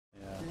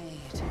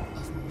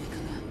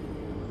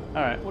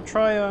Alright, we'll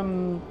try,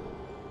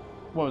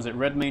 what was it,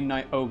 Red Mane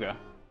Knight Ogre.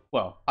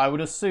 Well, I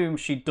would assume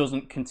she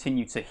doesn't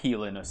continue to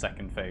heal in her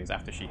second phase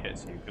after she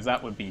hits you, because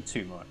that would be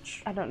too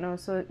much. I don't know,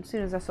 so as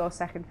soon as I saw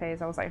second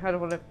phase, I was like, I don't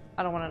want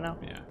to know.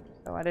 Yeah.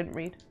 So I didn't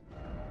read.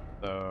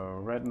 So,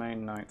 Red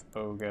Mane Knight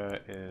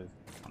Ogre is...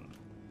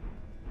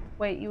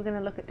 Wait, you were going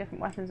to look at different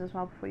weapons as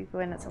well before you go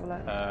in, let's have a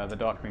look. The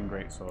Darkwing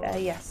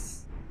Greatsword.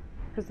 Yes.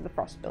 Because of the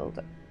frost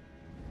build.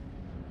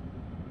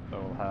 So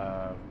we'll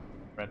have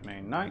Red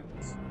Mane Knight.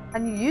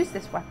 And you use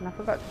this weapon, I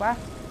forgot to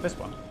ask. This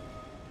one?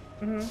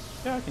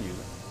 Yeah, I can use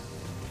it.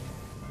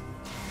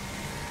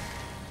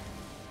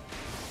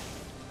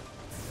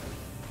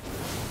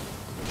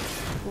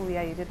 Oh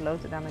yeah, you did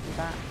loads of damage with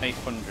that.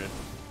 800.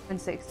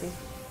 And 60.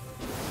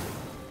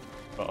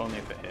 But only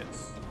if it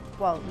hits.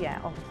 Well,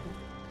 yeah, obviously.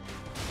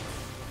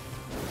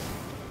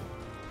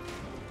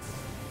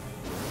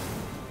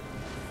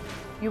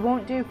 You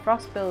won't do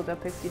frost build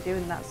up if you're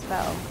doing that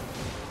spell.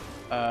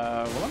 Will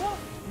I not?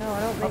 No, I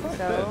don't think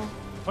so.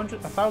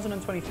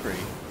 1023.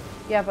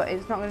 Yeah, but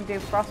it's not going to do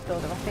frost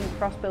build up. I think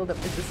frost build up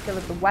is the skill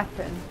of the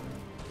weapon.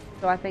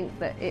 So I think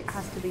that it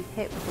has to be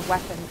hit with the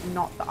weapon,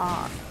 not the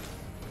art.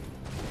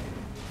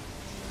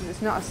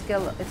 It's not a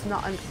skill, it's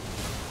not a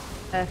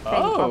thing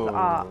of the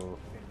art.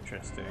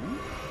 Interesting.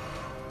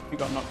 You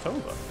got knocked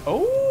over.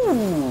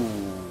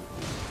 Oh!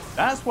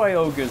 That's why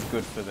Ogre's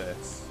good for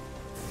this.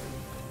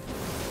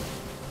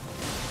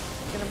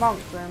 Gonna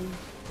bonk them.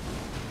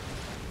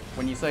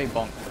 When you say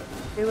bonk them.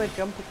 Do a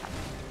jump attack.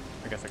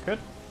 I guess I could.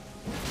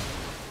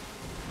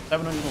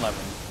 711.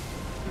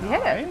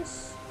 Yeah.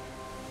 Nice.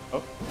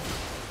 Oh.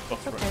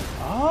 Okay.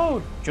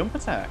 Oh, jump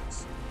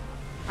attacks.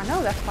 I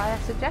know, that's why I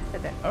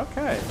suggested it.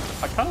 Okay.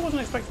 I kind of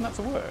wasn't expecting that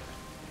to work.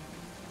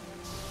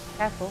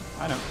 Careful.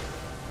 I know.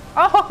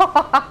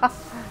 Oh!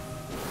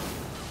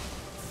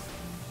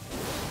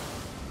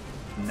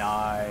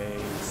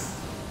 Nice.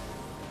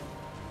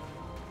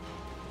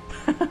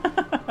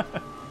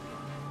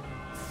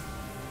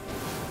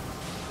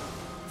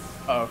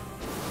 Oh.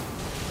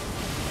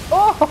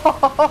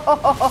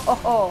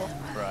 Oh!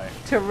 Right.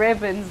 To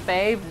ribbons,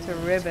 babe. To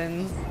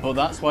ribbons. Well,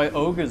 that's why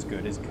Ogre's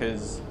good, is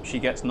because she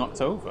gets knocked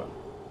over.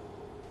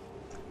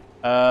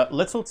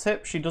 Little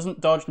tip, she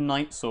doesn't dodge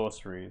night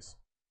sorceries.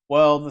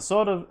 Well, the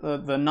sort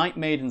of, the Night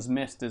Maiden's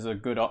Mist is a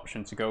good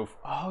option to go for.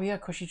 Oh yeah,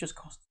 because she's just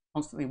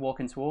constantly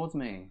walking towards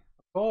me.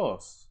 Of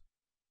course.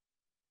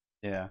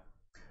 Yeah.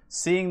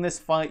 Seeing this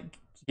fight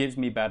gives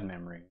me bad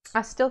memories.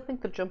 I still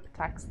think the jump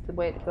attack's the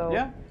way to go.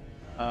 Yeah.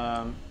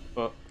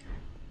 But,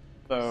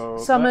 so...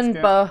 Summon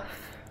buff.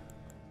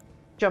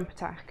 Jump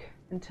attack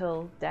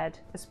until dead.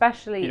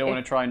 Especially You don't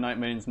want to try Night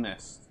Maiden's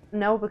Mist?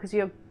 No, because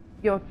you're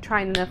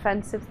trying an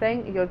offensive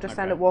thing, you'll just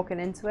end up walking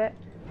into it.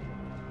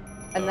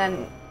 And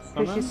then,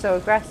 because she's so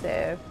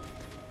aggressive...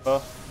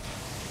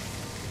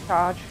 Buff.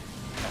 Charge.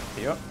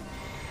 Empty up.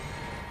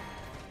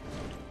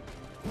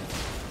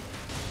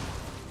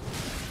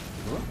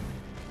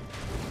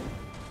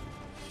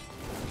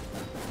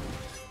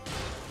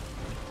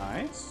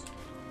 Nice.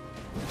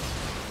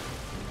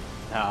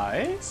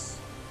 Nice.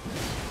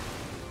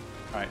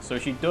 Alright, so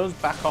she does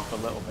back off a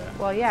little bit.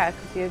 Well, yeah,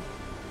 because you're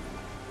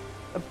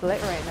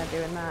obliterating her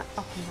doing that.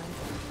 Oh, nice.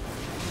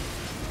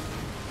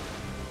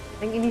 I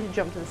think you need to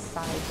jump to the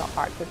side, not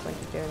backwards when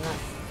you're doing that.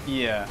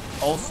 Yeah.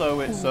 Also,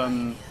 it's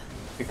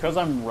because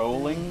I'm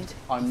rolling,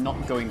 I'm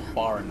not going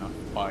far enough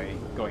by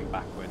going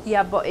backwards.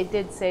 Yeah, but it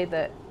did say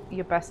that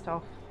you're best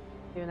off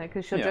doing that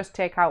because she'll just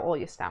take out all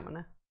your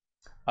stamina.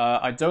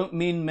 I don't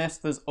mean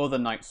mist. There's other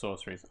night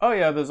sorceries. Oh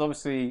yeah, there's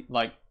obviously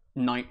like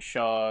night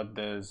shard.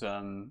 There's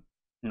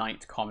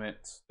night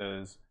comet.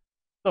 There's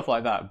stuff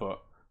like that,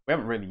 but we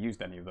haven't really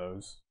used any of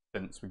those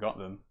since we got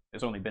them.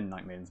 It's only been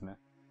Night Maiden's Mist.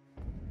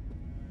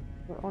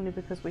 Only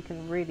because we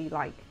can really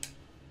like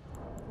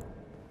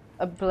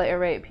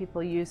obliterate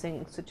people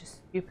using such a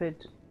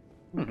stupid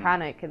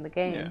mechanic in the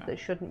game that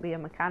shouldn't be a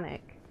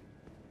mechanic,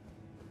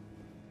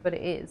 but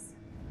it is.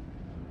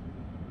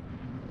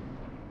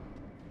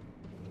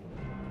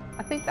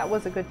 I think that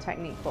was a good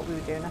technique what we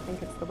were doing. I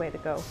think it's the way to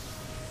go.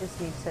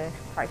 Just need to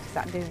practice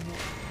at doing it.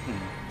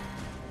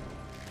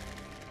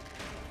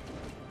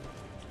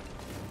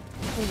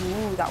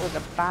 Ooh, that was a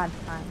bad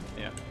time.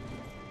 Yeah.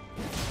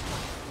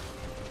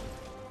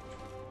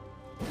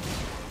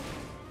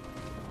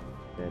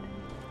 Good.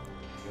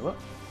 Heal up.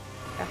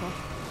 Careful.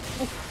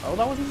 Oh,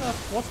 that wasn't a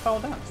what's foul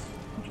dance.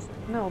 Interesting.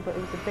 No, but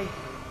it was a big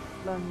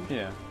lunge.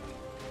 Yeah.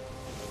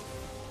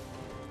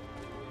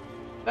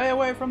 Stay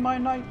away from my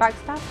knight.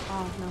 Backstab?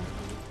 Oh no.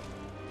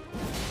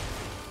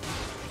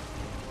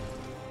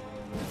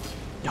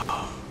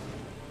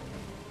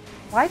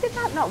 Why did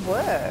that not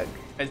work?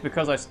 It's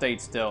because I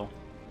stayed still.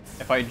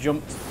 If I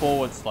jumped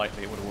forward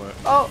slightly, it would have worked.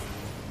 Oh!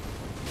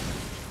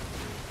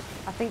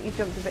 I think you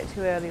jumped a bit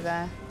too early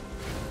there.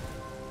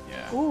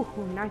 Yeah. Ooh,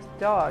 nice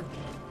dodge.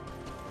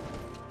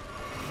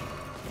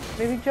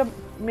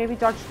 Maybe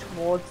dodge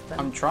towards them.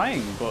 I'm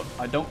trying, but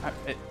I don't have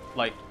it.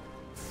 Like,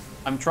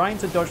 I'm trying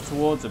to dodge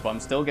towards her, but I'm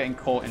still getting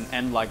caught in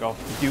end lag off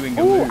doing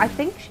a move. I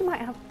think she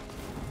might have.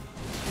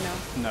 No.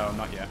 No,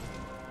 not yet.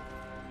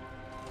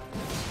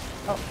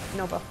 Oh,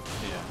 no buff.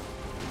 Yeah.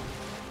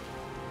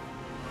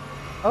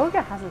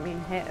 Ogre hasn't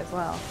been hit as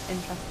well.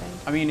 Interesting.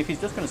 I mean, if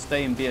he's just going to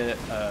stay and be an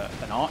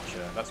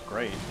archer, that's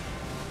great.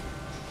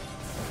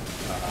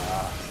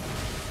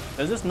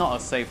 There's just not a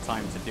safe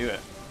time to do it.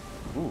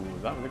 Ooh,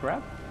 is that with a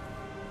grab?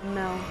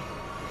 No.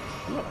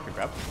 It looked like a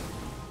grab.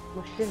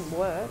 Well, she didn't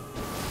work.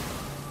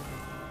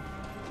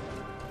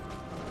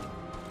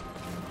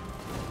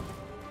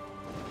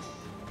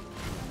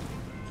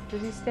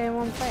 Does he stay in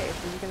one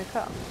place? Is he going to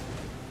come?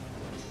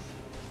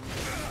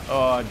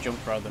 Oh,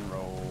 jump rather than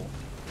roll.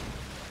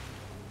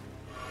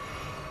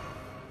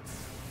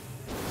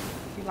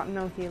 You've got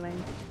no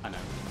healing. I know.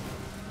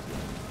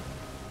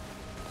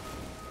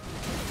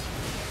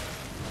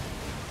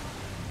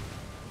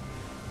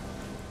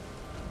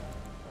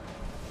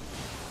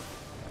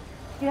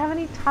 Do you have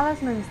any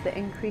talismans that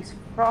increase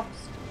frost?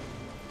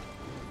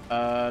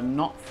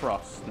 Not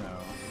frost, no.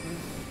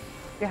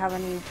 Do you have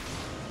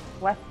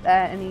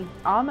any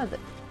armor that...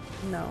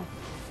 No.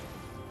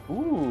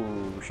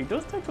 Ooh, she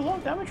does take a lot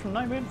of damage from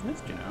Night Maiden's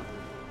Mist, you know.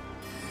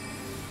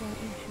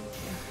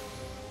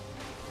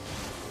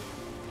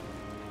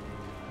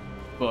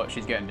 But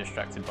she's getting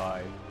distracted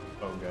by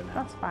Ogre now.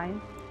 That's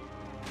fine.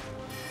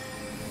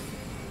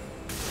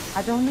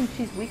 I don't think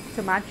she's weak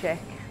to magic.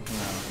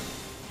 No.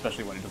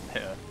 Especially when it doesn't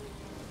hit her.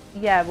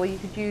 Yeah, well you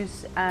could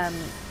use the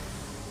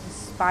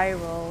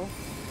spiral.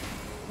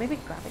 Maybe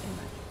gravity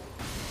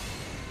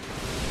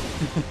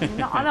magic.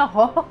 Not on a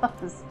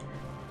horse.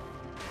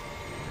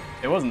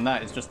 It wasn't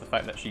that, it's just the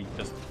fact that she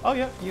just... Oh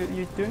yeah,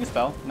 you're doing a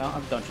spell. No,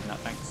 I'm dodging that,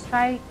 thanks.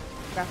 Try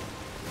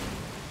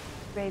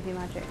gravity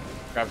magic.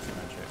 Gravity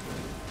magic.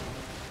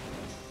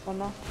 One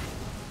more.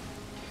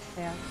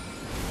 Yeah.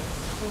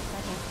 3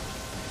 seconds.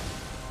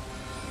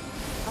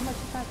 How much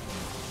is that?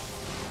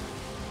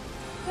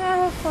 Yeah,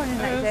 that's fine.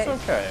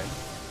 It's okay.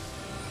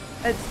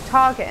 It's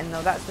targeting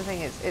though, that's the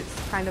thing,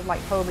 it's kind of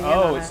like homing in on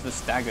Oh, her. it's the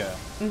stagger.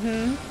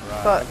 Mm-hmm.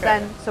 Right, But okay.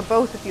 then, so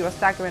both of you are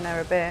staggering her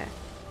a bit.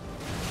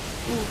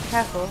 Ooh,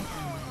 careful.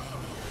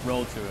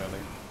 Roll too early.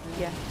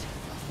 Yeah.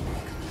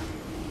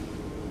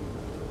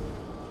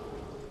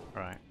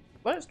 Right.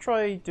 Let's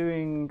try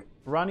doing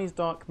Rani's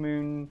Dark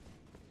Moon.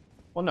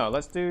 Well, no,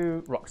 let's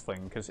do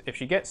Rocksling, because if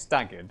she gets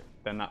staggered,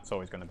 then that's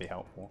always going to be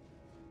helpful.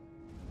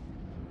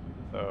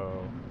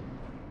 So,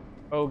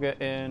 Ogre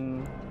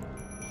in,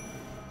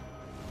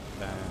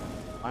 then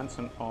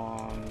Lancet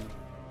on,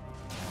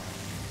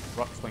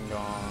 Rocksling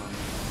on.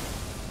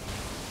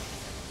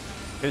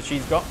 Because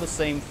she's got the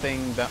same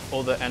thing that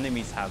other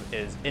enemies have,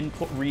 is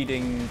input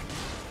reading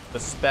the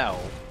spell,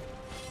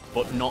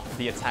 but not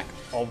the attack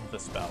of the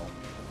spell.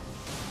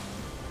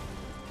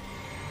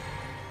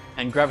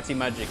 And gravity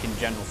magic in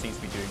general seems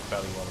to be doing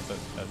fairly well,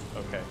 as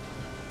okay.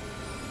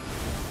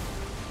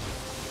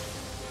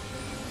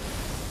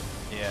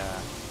 Yeah.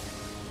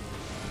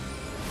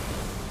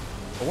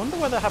 I wonder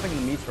whether having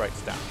the meteorite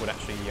staff would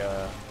actually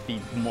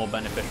be more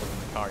beneficial than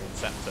the Carian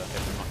Scepter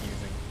if we're not using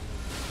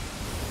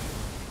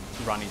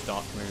Rani's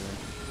Dark Moon.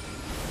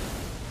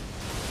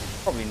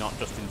 Probably not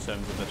just in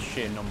terms of the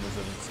sheer numbers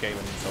of scaling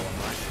and so on,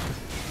 right?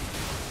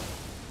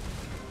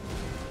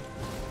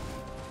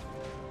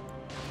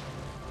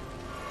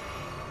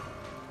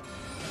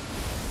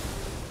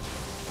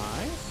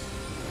 Nice.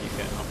 Keep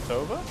getting knocked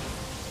over.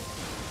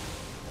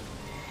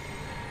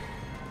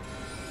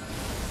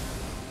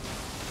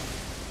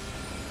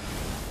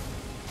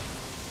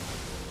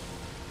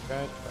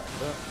 Good, back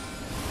up.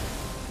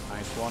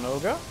 Nice one,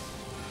 Ogre.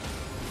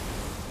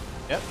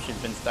 Yep, she's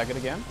been staggered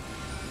again.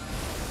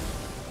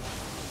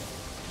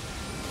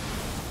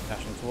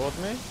 Dashing towards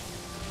me.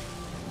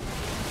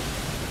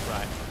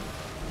 Right.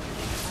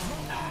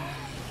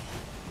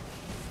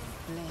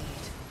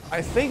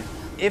 I think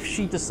if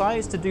she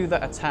decides to do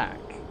that attack,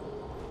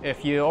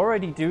 if you're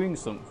already doing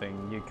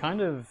something, you're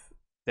kind of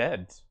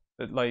dead.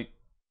 Like,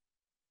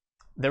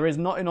 there is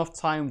not enough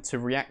time to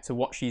react to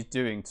what she's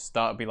doing to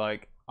start be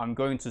like, I'm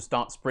going to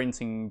start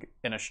sprinting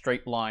in a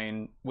straight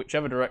line,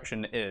 whichever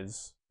direction it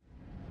is.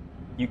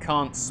 You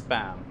can't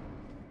spam.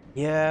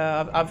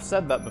 Yeah, I've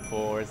said that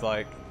before. It's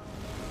like,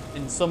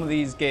 in some of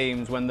these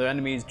games, when the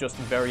enemy is just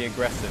very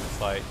aggressive,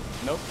 it's like,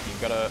 nope,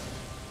 you've gotta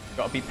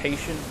be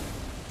patient,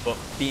 but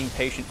being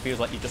patient feels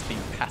like you're just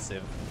being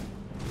passive.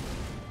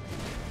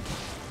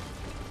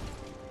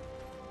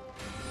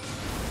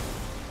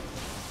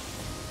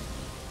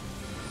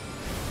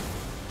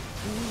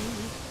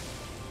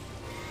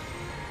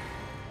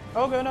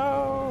 Oh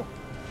no!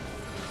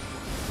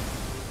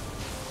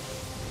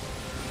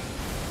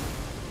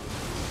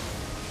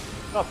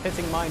 Stop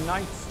hitting my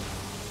knights.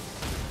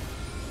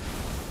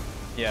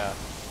 Yeah.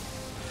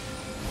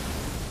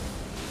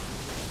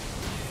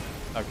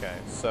 Okay,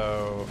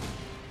 so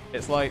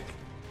it's like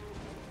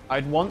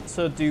I'd want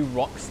to do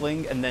Rock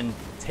Sling and then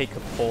take a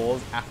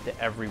pause after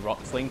every Rock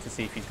Sling to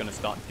see if he's going to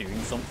start doing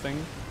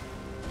something.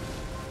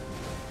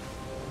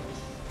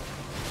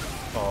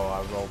 Oh,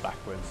 I roll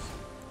backwards.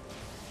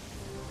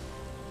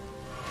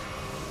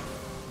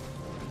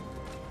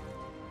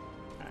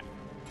 Alright.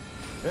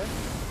 Good.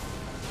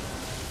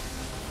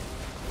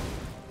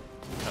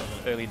 That was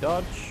an early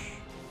dodge.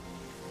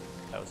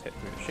 That was hit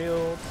through the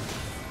shield.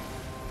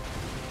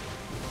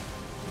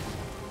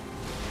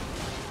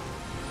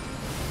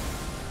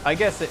 I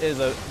guess it is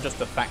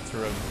just a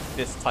factor of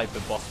this type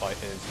of boss fight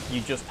is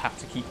you just have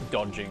to keep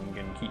dodging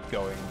and keep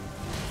going.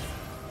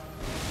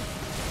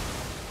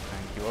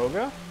 Thank you,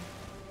 Ogre.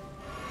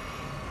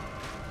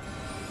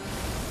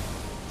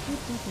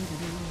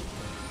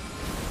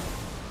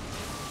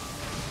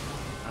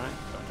 Alright,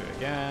 don't do it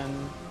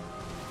again.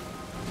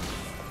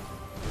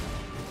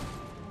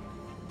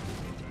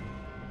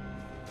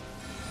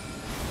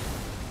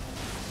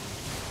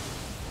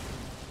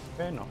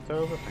 Okay, knocked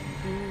over, thank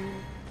you.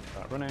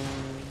 Start running.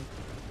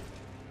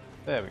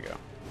 There we go.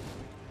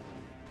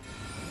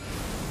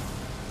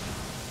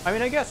 I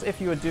mean, I guess if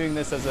you were doing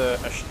this as a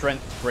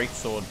strength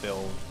greatsword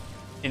build,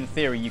 in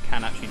theory you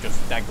can actually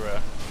just stagger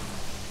her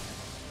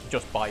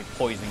just by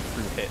poisoning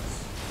through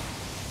hits.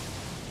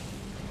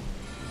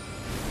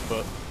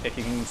 But if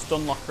you can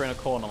stun lock her in a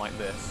corner like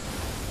this,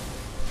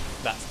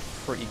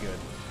 that's pretty good.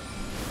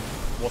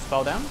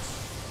 Waterfall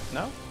dance?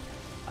 No?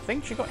 I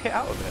think she got hit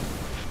out of it.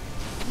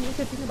 The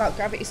good thing about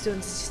gravity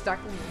stones is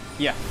staggering.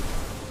 Yeah.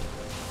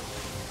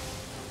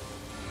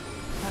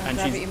 And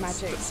gravity she's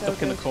magic,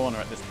 stuck in the corner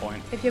at this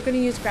point. If you're going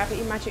to use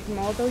gravity magic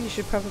more though, you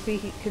should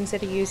probably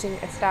consider using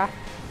a staff.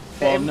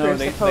 Well, no,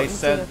 they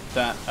said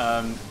that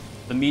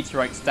the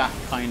meteorite staff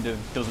kind of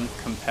doesn't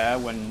compare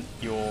when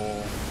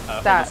your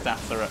other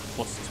stats are at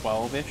plus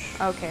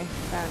 12-ish. Okay,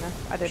 fair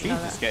enough. I didn't know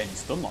that. She's just getting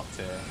stun locked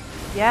here.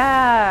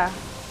 Yeah!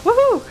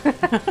 Woohoo!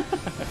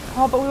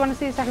 Oh, but we want to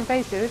see the second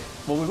phase, dude.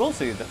 Well, we will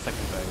see the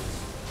second phase.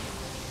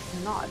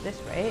 Not at this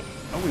rate.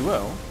 Oh, we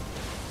will.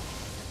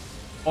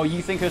 Or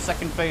you think her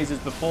second phase is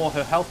before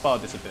her health bar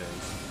disappears?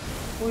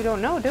 We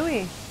don't know, do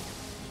we?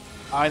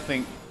 I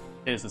think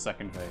here's the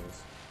second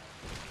phase.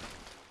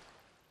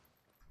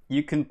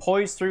 You can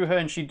poise through her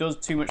and she does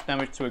too much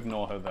damage to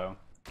ignore her though.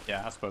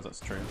 Yeah, I suppose that's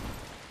true.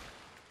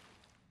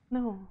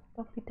 No,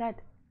 don't be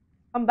dead.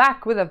 I'm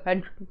back with a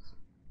vengeance.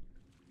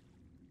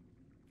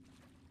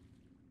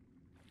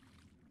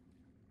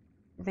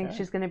 You think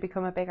she's going to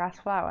become a big ass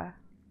flower?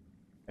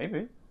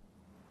 Maybe.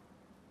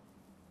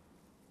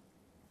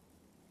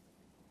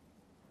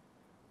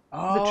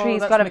 Oh, the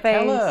tree's that's got a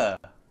Michaela.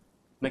 phase.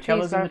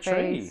 Michaela's in the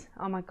tree.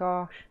 Oh my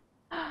gosh.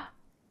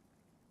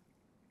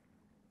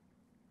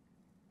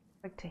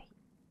 Like to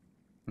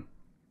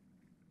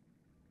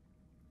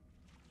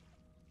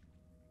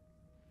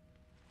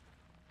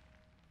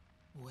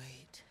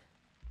wait.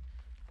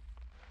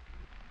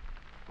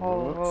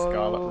 Oh,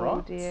 Scarlet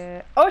rot.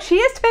 Dear. Oh, she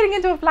is turning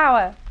into a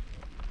flower.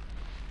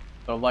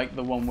 So like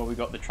the one where we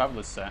got the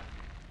Traveler's set.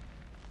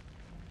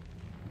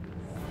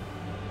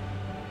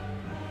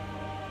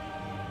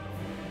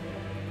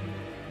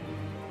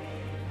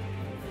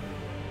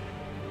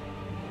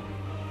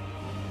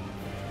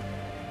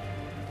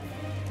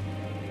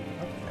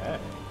 Okay.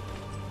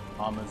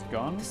 Armor's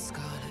gone. The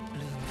scarlet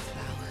bloom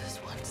flowers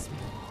once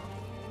more.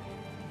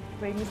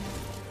 Wings.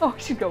 Oh,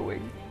 she's got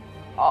wings.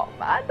 Oh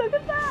man, look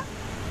at that.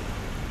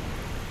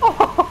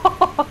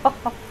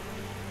 Oh.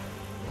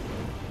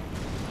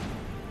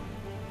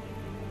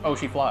 Oh,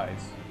 she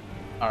flies.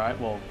 Alright,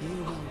 well.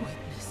 You will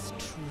witness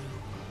true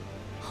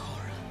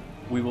horror.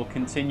 We will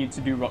continue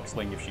to do rock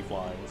sling if she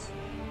flies.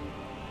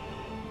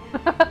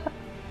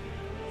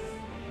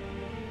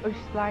 Oh,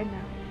 she's flying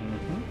now.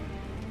 Mm-hmm.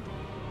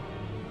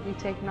 You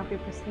taking off your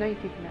no, you're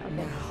keeping it,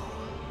 okay.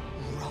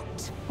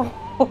 Now,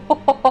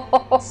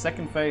 rot.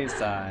 Second phase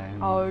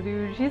time. Oh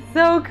dude, she's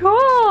so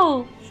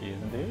cool! She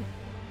is indeed.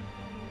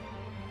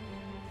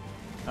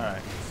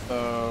 Alright,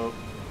 so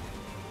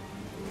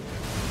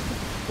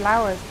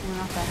Flowers coming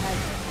off her head.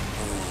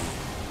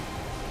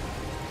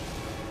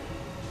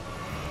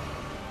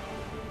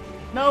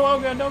 no,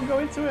 Olga, don't go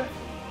into it.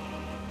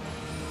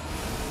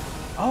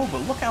 Oh, but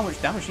look how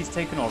much damage she's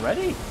taken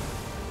already.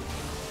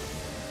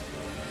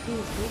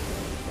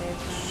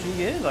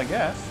 She is, I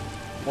guess.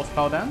 What's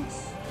power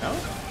dance? No?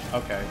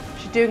 Okay.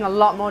 She's doing a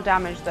lot more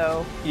damage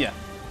though. Yeah.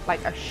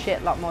 Like a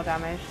shit lot more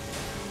damage.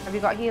 Have you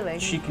got healing?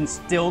 She can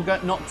still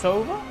get knocked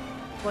over?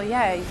 Well,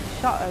 yeah, you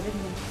shot her, didn't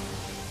you?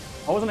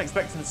 I wasn't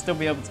expecting to still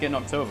be able to get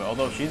knocked over,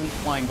 although she isn't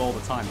flying all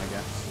the time, I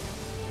guess.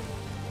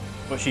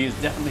 But she is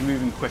definitely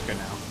moving quicker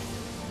now.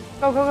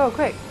 Go, go, go,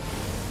 quick.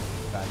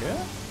 Dagger.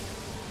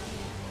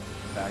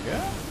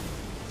 Dagger.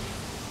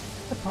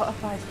 The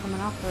butterfly's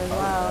coming off her as Oh,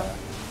 well.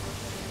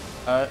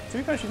 yeah. To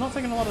be fair, she's not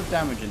taking a lot of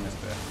damage in this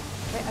bit.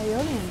 Wait,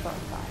 Aeonian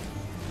butterfly?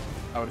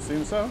 I would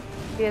assume so.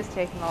 She is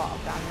taking a lot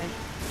of damage.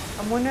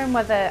 I'm wondering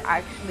whether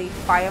actually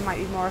fire might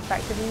be more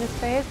effective in this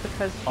phase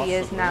because she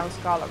is now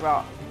Scarlet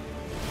Rot.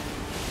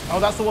 Oh,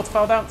 that's the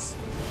waterfowl dance.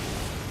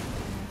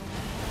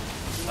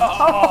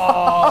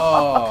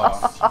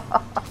 Oh!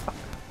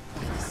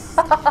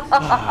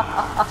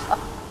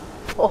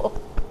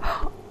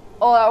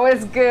 Oh, that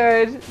was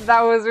good.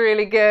 That was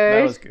really good.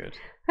 That was good.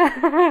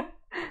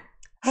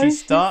 She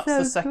starts so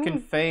the second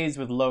cool. phase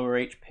with lower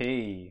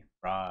HP.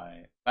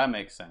 Right. That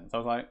makes sense. I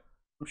was like,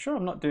 I'm sure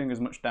I'm not doing as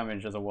much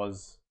damage as I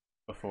was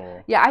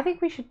before. Yeah, I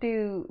think we should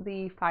do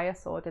the fire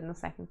sword in the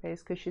second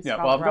phase because she's Yeah,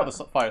 Scarlet well, I've got Rot.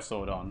 the fire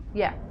sword on.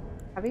 Yeah.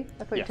 Have you?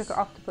 I thought you took it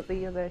off to put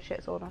the other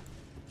shit sword on.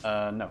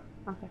 No.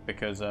 Okay.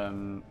 Because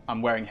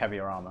I'm wearing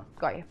heavier armor.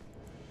 Got you.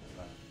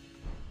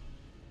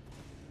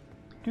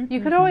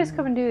 You could always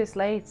come and do this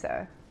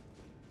later.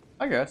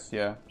 I guess,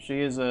 yeah. She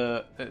is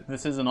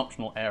this is an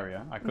optional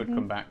area. I could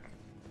come back.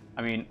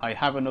 I mean, I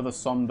have another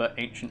somber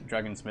ancient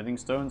dragon smithing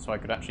stone, so I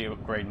could actually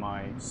upgrade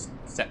my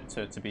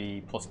scepter to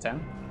be +10.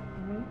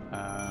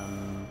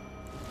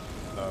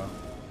 So,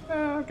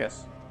 yeah, I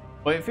guess.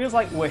 But it feels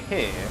like we're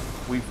here.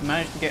 We've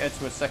managed to get her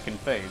to a second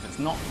phase. It's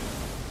not,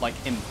 like,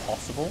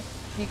 impossible.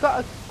 You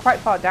got her quite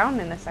far down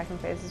in the second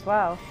phase as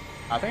well.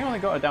 I think I only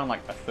got her down,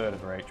 like, a third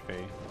of her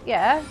HP.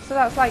 Yeah, so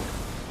that's like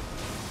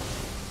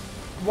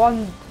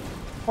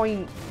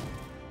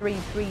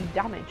 1.33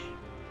 damage.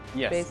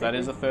 Yes, basically. that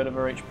is a third of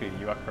her HP.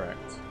 You are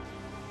correct.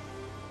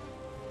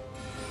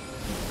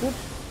 Good.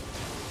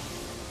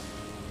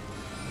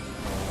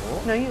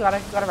 Oh. No, you got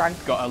her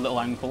rank. Got her little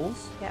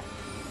ankles. Yeah.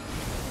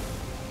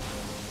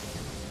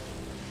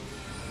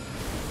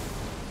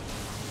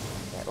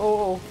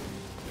 Oh.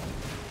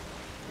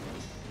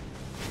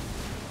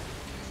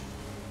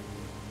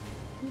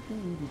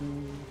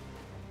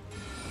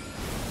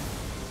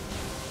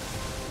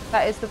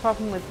 That is the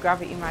problem with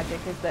gravity magic,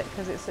 is that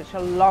because it's such a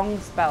long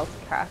spell to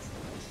cast.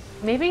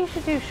 Maybe you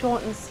should do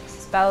shortened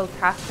spell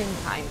casting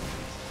time.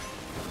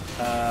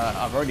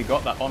 I've already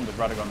got that on with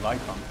Radagon's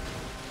icon.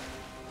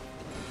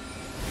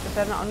 Is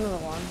there not another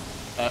one?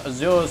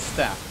 Azure's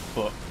staff,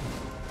 but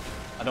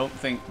I don't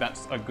think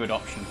that's a good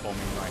option for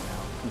me right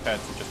now, compared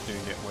to just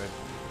doing it with...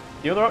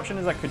 The other option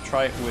is I could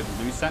try it with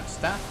Lusat's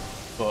staff,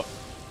 but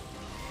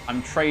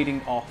I'm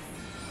trading off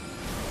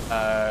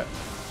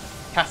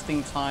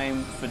casting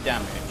time for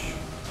damage,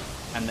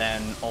 and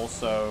then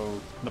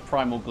also the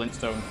Primal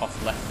Glintstone costs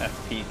less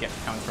FP, gets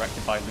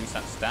counteracted by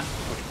Lusat's staff,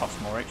 which costs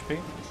more HP.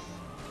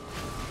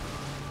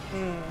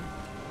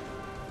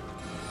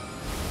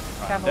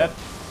 Right, I'm dead.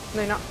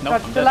 No, not. No,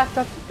 Dodge I'm to the dead. left.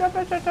 Dodge.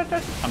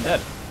 I'm dead.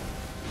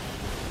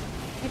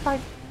 If I...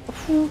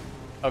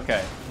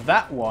 Okay,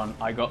 that one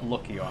I got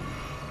lucky on.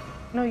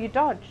 No, you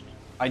dodged.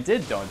 I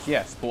did dodge,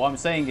 yes, but what I'm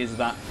saying is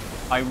that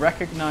I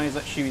recognise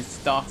that she was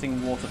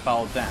starting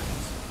Waterfowl Dance.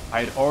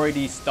 I had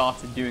already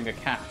started doing a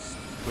cast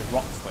with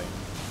Rock Sling.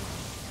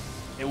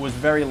 It was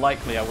very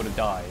likely I would have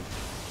died.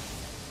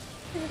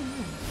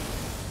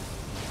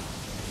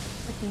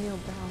 I can kneel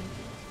down.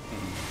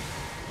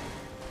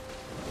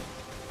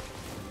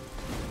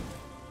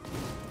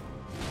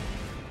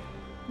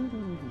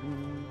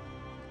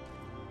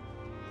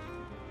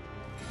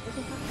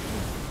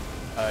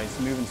 He's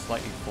moving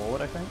slightly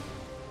forward, I think.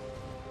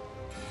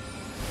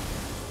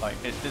 Like,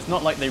 it's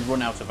not like they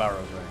run out of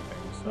arrows or anything,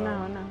 so...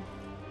 No.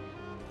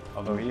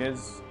 Although he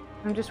is...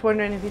 I'm just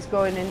wondering if he's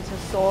going into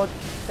sword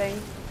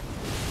thing.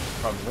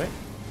 Probably.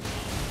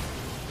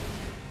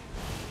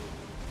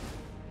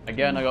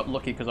 Again, I got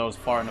lucky because I was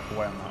far enough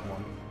away on that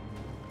one.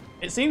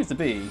 It seems to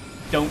be,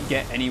 don't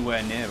get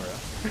anywhere near her,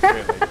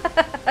 really.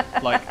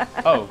 Like,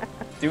 oh,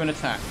 do an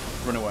attack,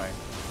 run away.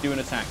 Do an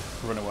attack,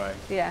 run away.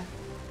 Yeah.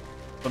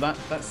 But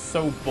that's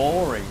so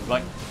boring.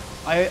 Like,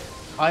 I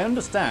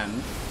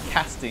understand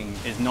casting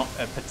is not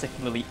a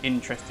particularly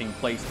interesting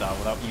playstyle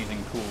without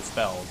using cool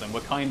spells, and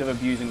we're kind of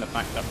abusing the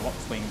fact that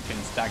Rocksling can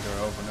stagger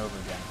over and over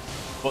again.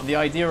 But the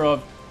idea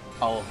of,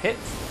 I'll hit,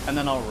 and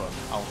then I'll run.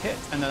 I'll hit,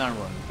 and then I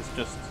run. It's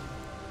just...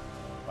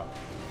 well.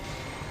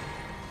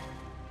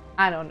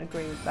 I don't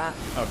agree with that.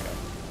 Okay.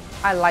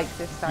 I like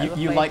this style of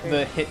You playthrough. like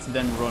the hit,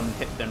 then run,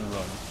 hit, then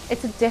run.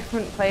 It's a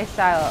different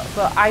playstyle,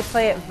 but I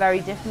play it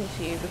very different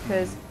to you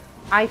because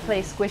I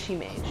play squishy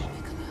mage.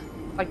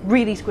 Like,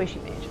 really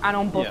squishy mage. I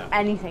don't buff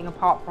anything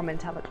apart from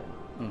intelligence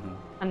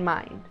and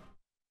mind.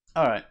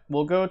 Alright,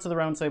 we'll go to the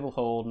round table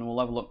hold and we'll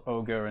level up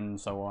Ogre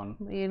and so on.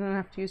 You're gonna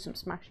have to use some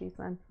smashies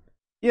then.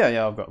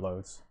 Yeah, I've got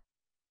loads.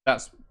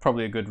 That's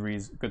probably a good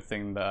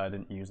thing that I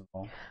didn't use them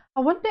all.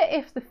 I wonder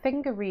if the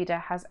finger reader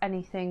has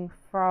anything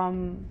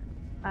from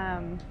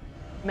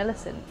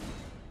Millicent.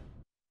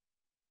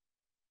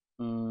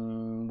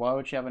 Why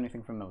would she have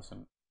anything from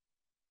Millicent?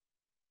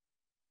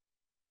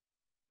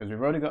 Because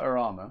we've already got her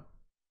armor.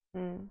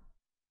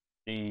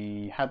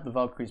 She had the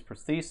Valkyrie's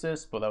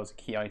prosthesis, but that was a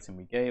key item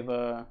we gave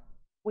her.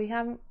 We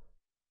haven't...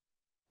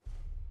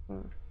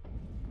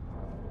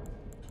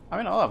 I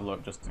mean, I'll have a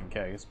look just in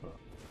case, but...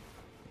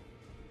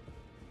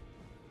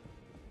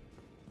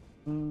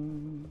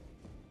 No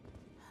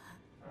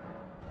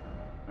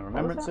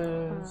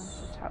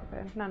remembrances.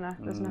 No,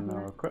 there's nothing No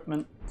there.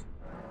 equipment.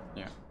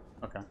 Yeah,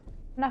 okay.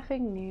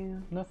 Nothing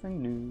new.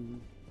 Nothing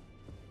new.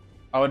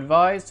 I would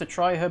advise to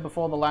try her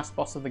before the last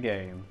boss of the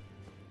game.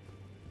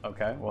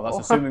 Okay, well that's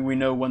assuming we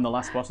know when the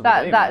last boss of the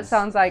game is. That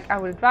sounds like I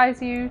would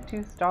advise you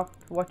to stop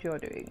what you're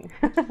doing.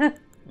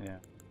 Yeah.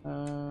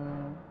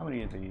 How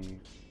many are these?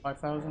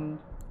 5,000?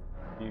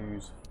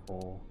 Use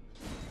 4.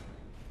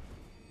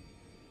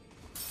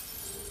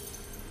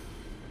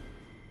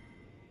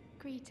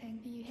 Greeting,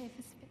 are you here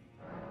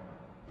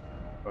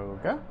for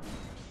Ogre.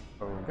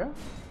 Ogre.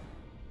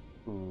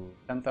 Ooh,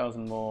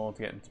 10,000 more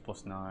to get into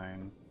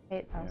 +9.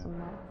 8,000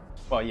 more.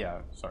 Well,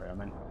 yeah, sorry, I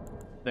meant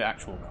the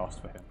actual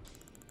cost for him.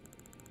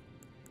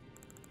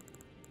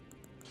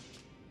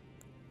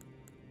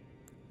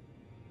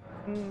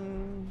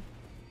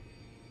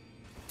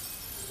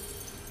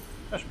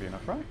 That should be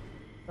enough, right?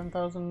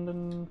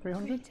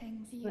 10,300?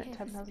 Greetings, you Isn't it here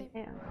for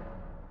 10,800?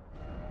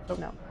 Nope.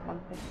 No,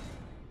 150.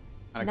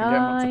 And I can get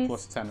them up to Nice.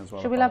 plus 10 as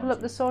well. Should we if I level want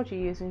up the to. sword you're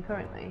using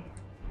currently?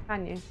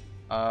 Can you?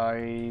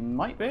 I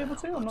might be able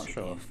to, I'm not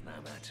sure. No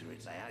matter,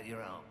 it's out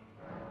your own.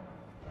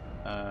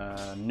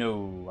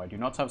 No, I do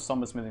not have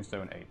Somber Smithing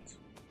Stone 8,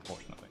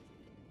 fortunately.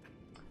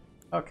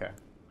 Okay.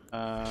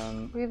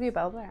 We have your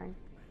bell bearing.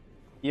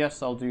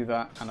 Yes, I'll do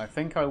that, and I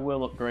think I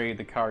will upgrade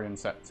the Carrion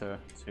Scepter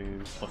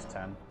to plus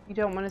 10. You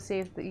don't want to see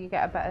if you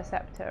get a better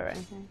scepter or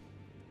anything?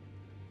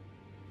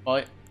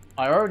 Well,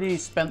 I already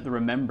spent the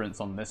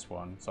Remembrance on this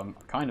one, so I'm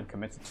kind of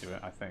committed to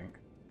it, I think.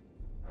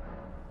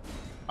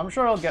 I'm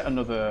sure I'll get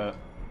another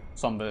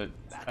Somber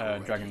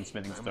Dragon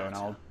Smithing Stone.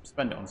 I'll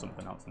spend it on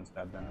something else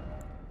instead then.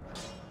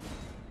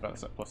 But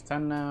that's at plus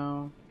 10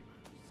 now.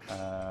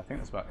 I think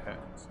that's about it.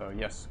 So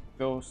yes,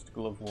 Ghost,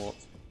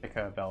 Glovewort,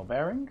 Picker, Bell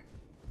Bearing.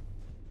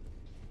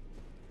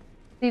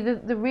 See,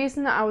 the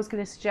reason that I was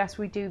going to suggest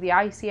we do the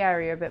icy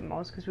area a bit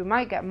more is because we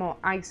might get more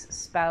ice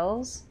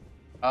spells.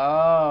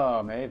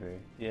 Oh, maybe.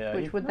 Yeah.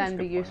 Which would then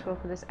be useful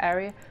for this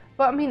area.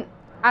 But I mean,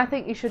 I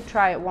think you should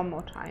try it one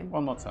more time.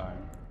 One more time.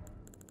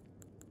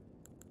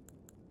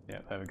 Yeah,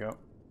 there we go.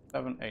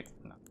 7, 8,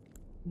 9.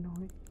 No.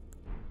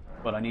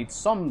 But I need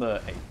Somber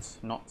 8,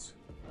 not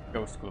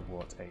Ghost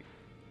Glovewort 8.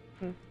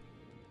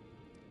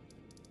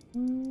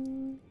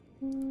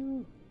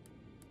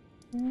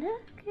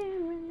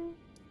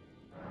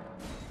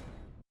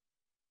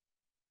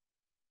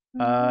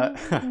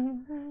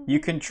 You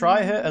can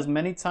try her as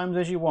many times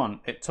as you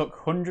want. It took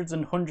hundreds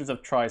and hundreds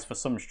of tries for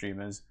some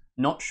streamers.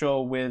 Not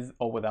sure with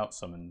or without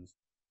summons.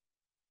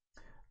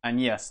 And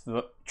yes,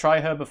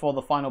 try her before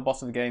the final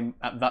boss of the game.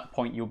 At that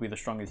point, you'll be the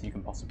strongest you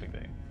can possibly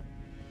be.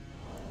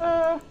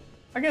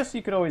 I guess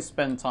you could always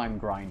spend time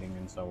grinding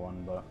and so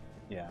on, but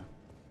yeah.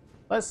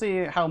 Let's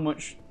see how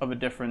much of a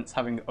difference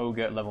having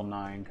Ogre at level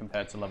 9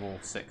 compared to level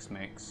 6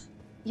 makes.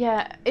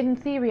 Yeah, in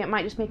theory, it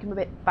might just make him a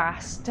bit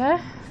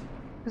faster.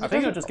 I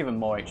think it'll just give him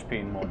more HP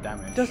and more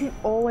damage. Doesn't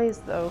always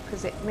though,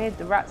 because it made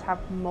the rats have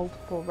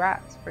multiple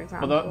rats, for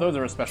example. But those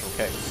are a special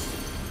case.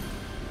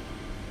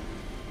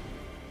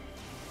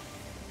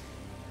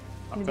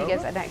 Maybe he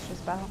gets an extra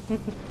spell.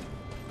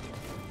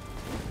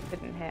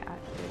 Didn't hit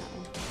actually.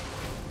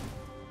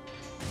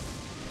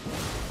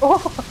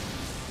 Oh!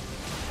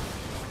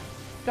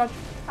 Dodge.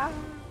 Ah.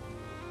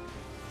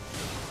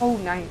 Oh,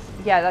 nice.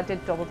 Yeah, that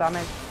did double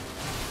damage.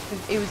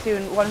 It was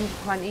doing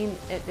 120,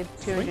 it did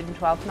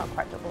 212. Not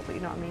quite double, but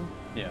you know what I mean.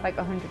 Yeah. Like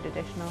 100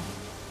 additional.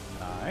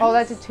 Nice. Oh,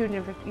 that did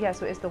 250. Yeah,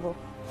 so it is double.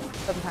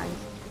 Sometimes.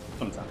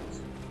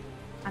 Sometimes.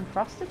 And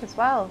frosted as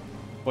well.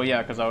 Well,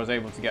 yeah, because I was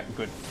able to get a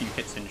good few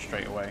hits in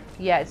straight away.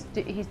 Yeah,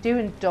 he's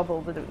doing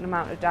double the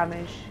amount of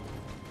damage.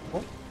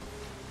 Oh.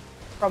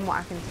 From what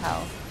I can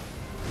tell.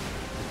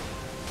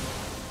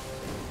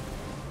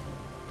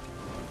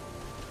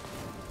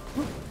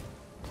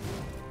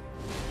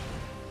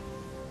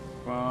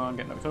 Come on,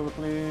 get knocked over,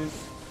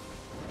 please.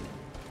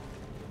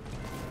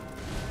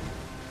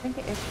 I think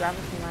it is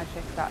gravity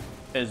magic that...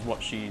 Is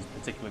what she's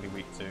particularly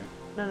weak to.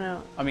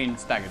 No. I mean,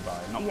 staggered by,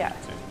 not weak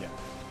to, yeah.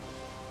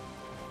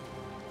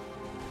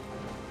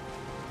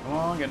 Come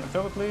on, get knocked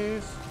over,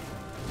 please.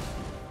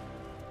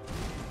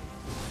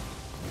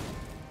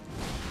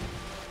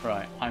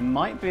 Right, I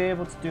might be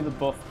able to do the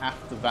buff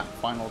after that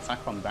final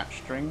attack on that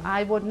string.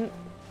 I wouldn't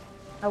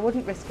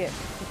risk it,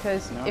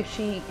 because if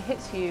she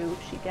hits you,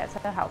 she gets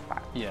her health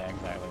back. Yeah,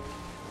 exactly.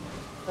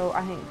 So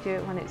I think do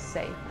it when it's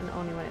safe, and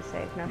only when it's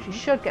safe. Now, she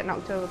should get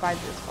knocked over by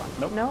this one.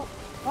 Nope. No?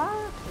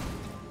 What?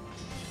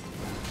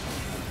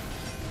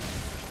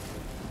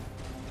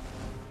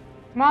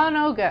 Come on,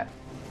 Ogre.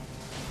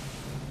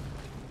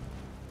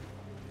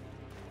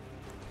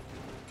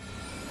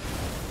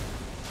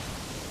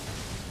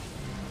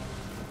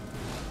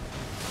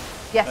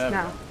 Yes,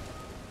 now.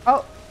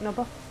 Oh, no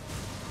buff.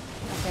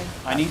 Okay.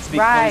 I need to be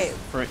right. close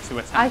for it to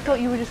attack. I thought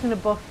you were just going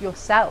to buff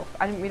yourself.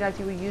 I didn't realise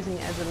you were using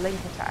it as a link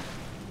attack.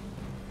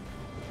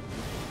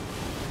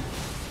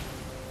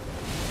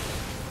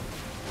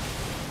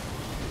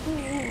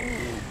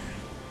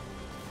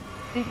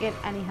 Didn't get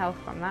any health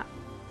from that.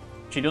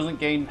 She doesn't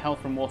gain health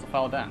from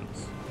Waterfowl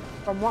Dance?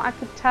 From what I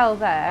could tell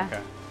there,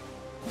 Okay.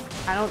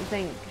 I don't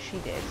think she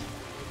did.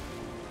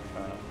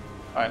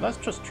 Alright, let's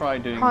just try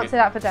doing Can't say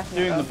that for definite.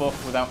 doing the though.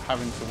 buff without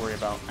having to worry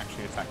about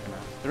actually attacking her.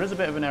 There is a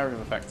bit of an area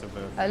of effect of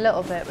the... A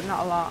little bit, but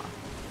not a lot.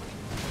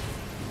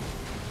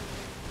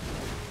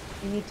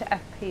 You need to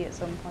FP at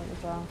some point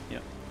as well.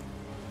 Yep.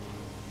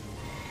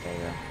 There you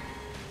go.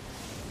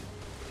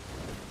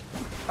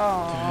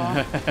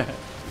 Aww.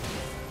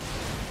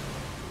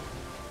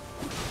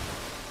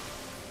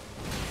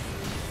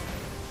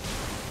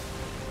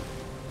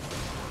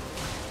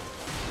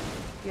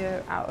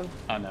 You're out of...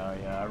 I know,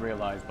 yeah, I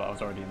realised, but I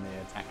was already in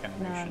the attack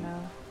animation.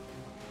 No.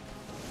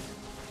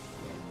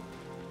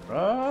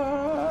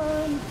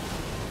 Run!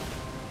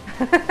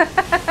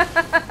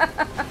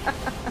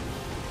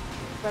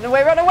 Run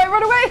away, run away,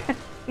 run away!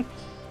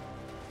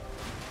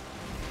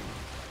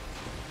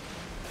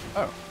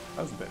 Oh,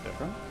 that was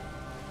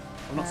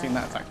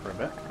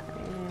bit.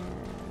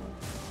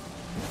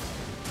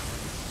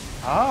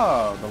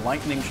 Oh, the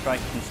lightning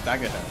strike can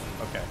stagger her.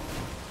 Okay.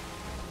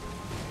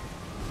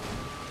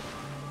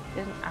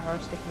 There's an arrow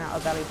sticking out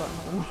of belly button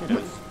at the moment. It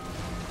is.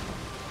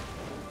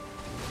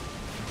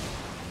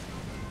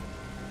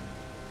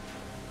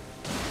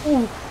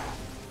 Ooh.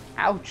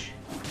 Ouch.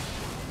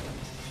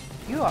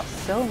 You are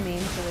so mean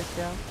to this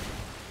girl.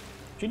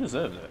 She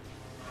deserves it.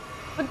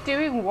 For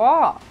doing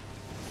what?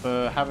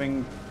 For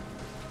having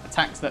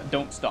attacks that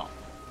don't stop.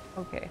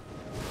 Okay.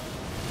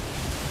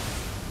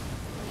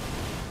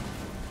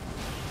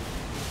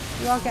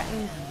 You are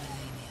getting...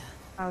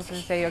 I was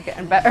going to say you're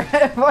getting better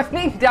at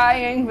avoiding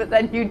dying, but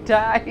then you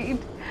died.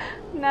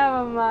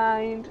 Never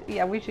mind.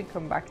 Yeah, we should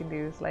come back and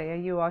do this later.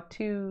 You are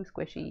too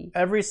squishy.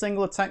 Every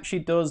single attack she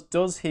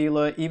does heal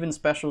her, even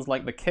specials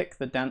like the kick,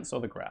 the dance, or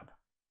the grab.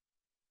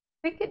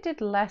 I think it did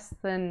less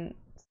than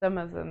some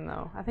of them,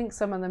 though. I think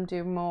some of them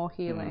do more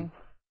healing.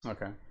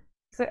 Okay.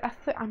 So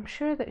I'm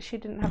sure that she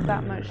didn't have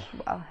that much...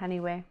 Well,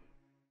 anyway.